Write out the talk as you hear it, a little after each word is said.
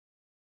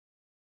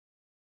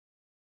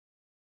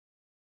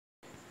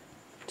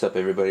What's up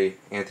everybody,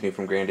 Anthony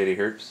from Granddaddy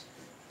Herps,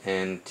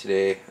 and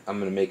today I'm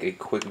going to make a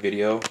quick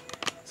video.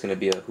 It's going to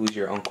be a Who's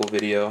Your Uncle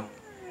video.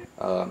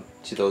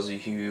 To those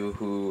of you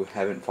who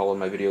haven't followed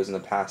my videos in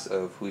the past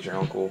of Who's Your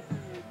Uncle,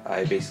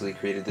 I basically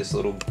created this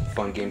little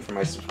fun game for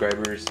my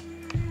subscribers,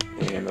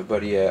 and my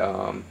buddy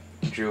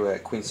Drew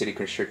at Queen City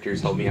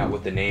Constrictors helped me out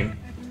with the name.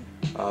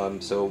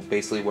 So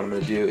basically what I'm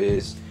going to do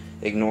is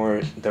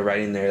ignore the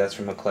writing there. That's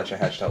from a clutch I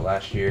hatched out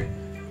last year,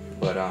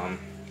 but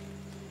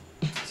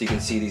so you can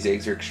see these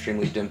eggs are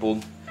extremely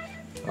dimpled.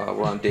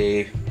 We're on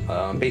day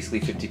basically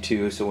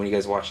 52, so when you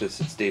guys watch this,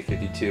 it's day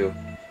 52.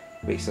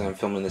 Basically I'm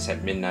filming this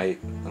at midnight.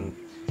 I'm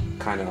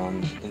kind of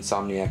on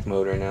insomniac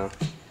mode right now.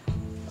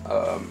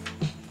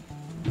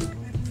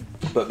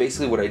 But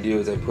basically what I do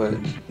is I put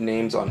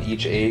names on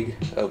each egg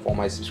of all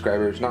my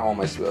subscribers, not all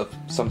my,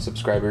 some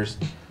subscribers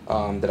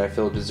that I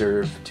feel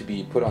deserve to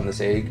be put on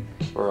this egg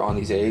or on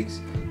these eggs,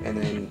 and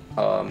then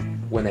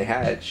when they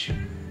hatch,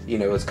 you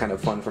know, it's kind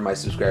of fun for my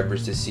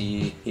subscribers to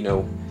see, you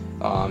know,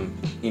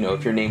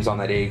 if your name's on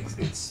that egg,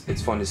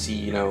 it's fun to see,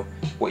 you know,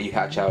 what you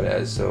hatch out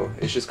as. So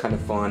it's just kind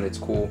of fun. It's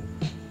cool.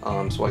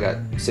 So I got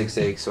 6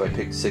 eggs, so I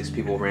picked 6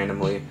 people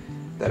randomly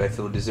that I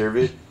feel deserve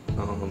it.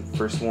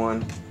 First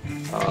one,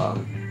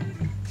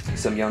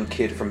 some young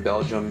kid from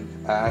Belgium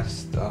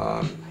asked,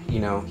 you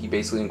know, he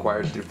basically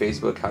inquired through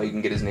Facebook how you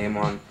can get his name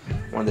on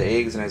one of the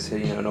eggs, and I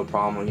said, you know, no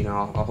problem, you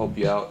know, I'll help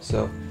you out.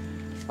 So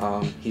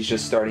he's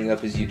just starting up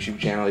his YouTube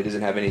channel. He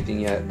doesn't have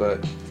anything yet,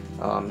 but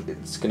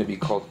it's going to be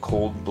called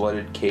Cold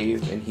Blooded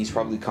Cave, and he's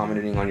probably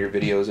commenting on your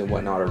videos and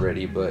whatnot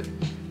already. But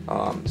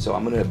so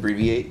I'm going to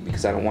abbreviate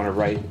because I don't want to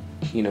write,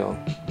 you know,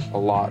 a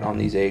lot on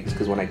these eggs,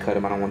 because when I cut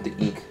them I don't want the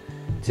ink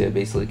to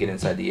basically get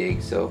inside the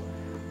egg. So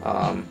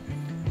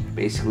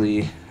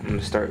basically I'm going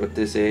to start with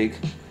this egg.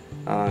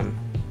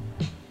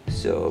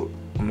 So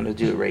I'm going to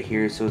do it right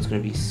here. So it's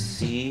going to be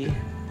C,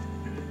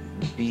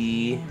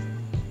 B,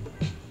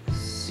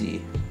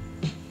 C.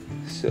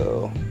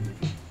 So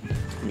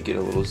let me get a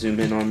little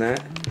zoom in on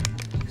that.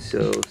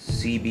 So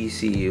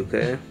CBC,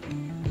 okay?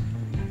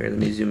 Here, let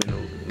me zoom in.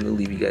 I'm gonna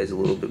leave you guys a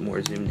little bit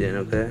more zoomed in,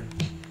 okay?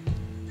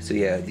 So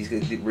yeah, these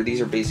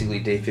are basically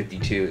day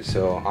 52.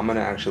 So I'm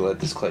gonna actually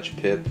let this clutch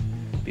pip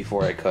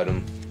before I cut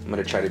them. I'm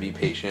gonna try to be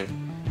patient.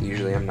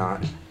 Usually I'm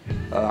not.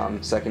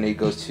 Second egg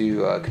goes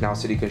to Canal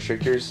City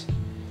Constrictors.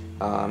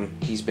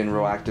 He's been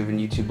real active in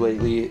YouTube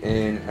lately,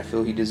 and I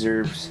feel he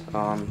deserves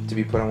to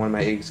be put on one of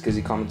my eggs because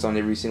he comments on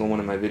every single one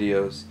of my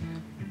videos.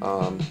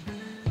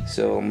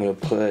 So I'm gonna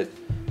put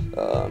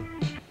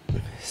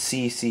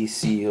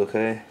CCC,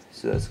 okay?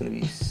 So that's gonna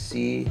be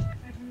C,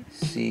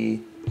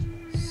 C,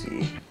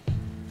 C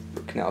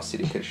for Canal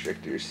City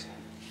Constrictors.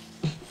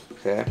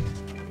 Okay.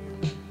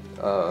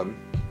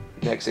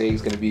 Next egg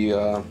is gonna be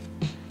the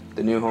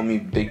new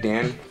homie Big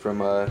Dan from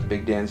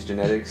Big Dan's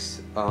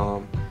Genetics.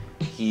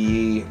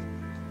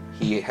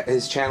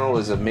 His channel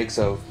is a mix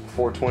of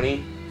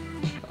 420.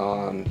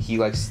 He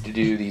likes to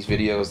do these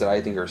videos that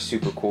I think are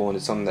super cool, and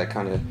it's something that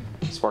kind of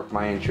sparked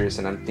my interest,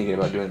 and I'm thinking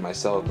about doing it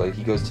myself. Like,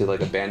 he goes to like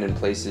abandoned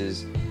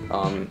places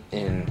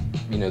in,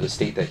 you know, the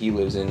state that he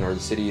lives in or the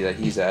city that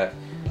he's at,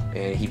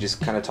 and he just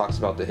kind of talks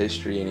about the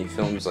history, and he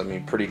films, I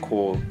mean, pretty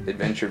cool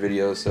adventure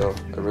videos. So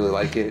I really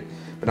like it.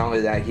 But not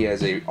only that, he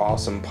has a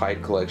awesome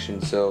pied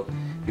collection. So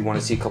if you want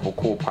to see a couple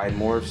cool pied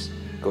morphs,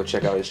 go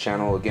check out his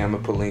channel. Again, I'm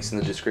gonna put links in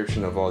the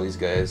description of all these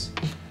guys.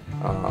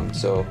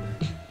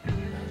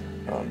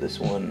 This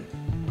one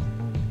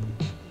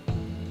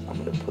I'm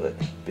gonna put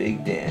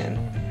Big Dan.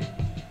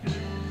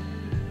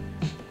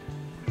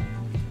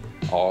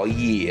 Oh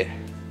yeah.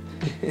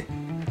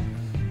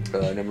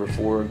 Number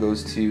 4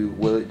 goes to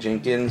Willet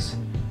Jenkins.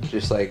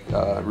 Just like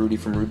Rudy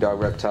from Rude Dog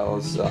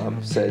Reptiles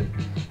said,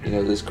 you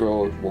know, this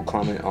girl will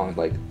comment on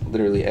like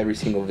literally every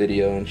single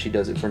video, and she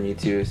does it for me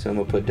too. So I'm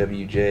gonna put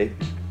WJ.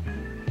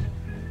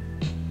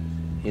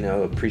 You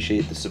know,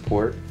 appreciate the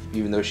support,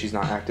 even though she's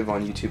not active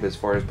on YouTube as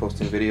far as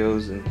posting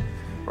videos and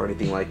or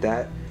anything like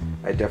that.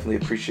 I definitely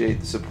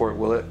appreciate the support,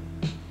 Willet.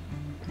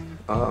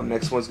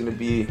 Next one's gonna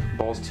be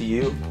Balls to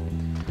You.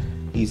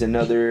 He's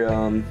another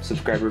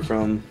subscriber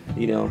from,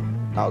 you know,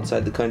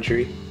 outside the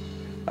country.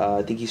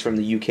 I think he's from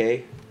the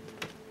UK.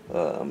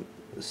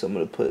 So I'm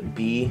gonna put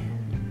B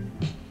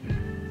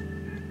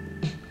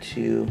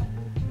to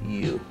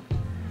U.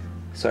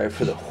 Sorry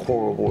for the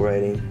horrible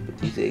writing, but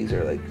these eggs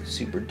are like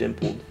super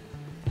dimpled.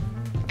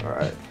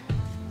 Alright,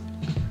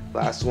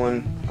 last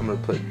one, I'm gonna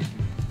put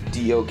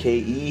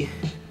DOKE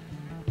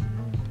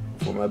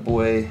for my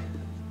boy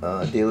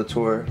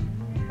Delator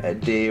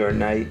at Day or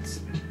Night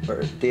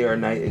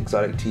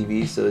Exotic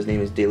TV. So his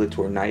name is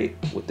Delator Night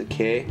with the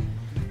K.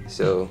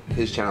 So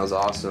his channel is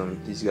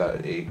awesome. He's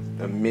got a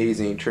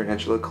amazing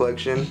tarantula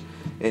collection,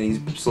 and he's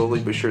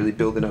slowly but surely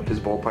building up his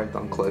ball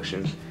python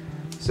collection.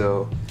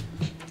 So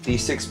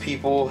these 6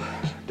 people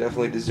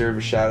definitely deserve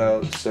a shout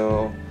out.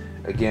 So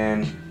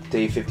again,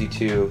 day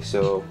 52,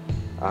 so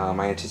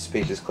I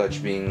anticipate this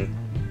clutch being,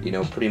 you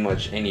know, pretty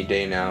much any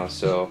day now.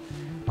 So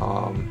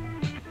I'm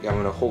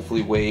gonna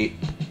hopefully wait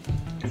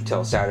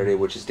until Saturday,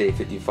 which is day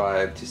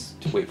 55,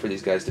 to wait for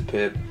these guys to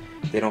pip.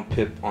 If they don't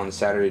pip on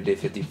Saturday, day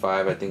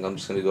 55, I think I'm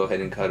just gonna go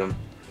ahead and cut them.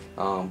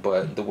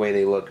 But the way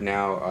they look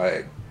now,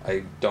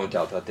 I don't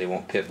doubt that they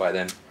won't pip by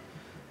then.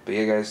 But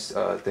yeah, guys,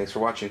 thanks for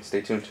watching.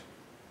 Stay tuned.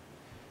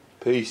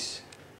 Peace.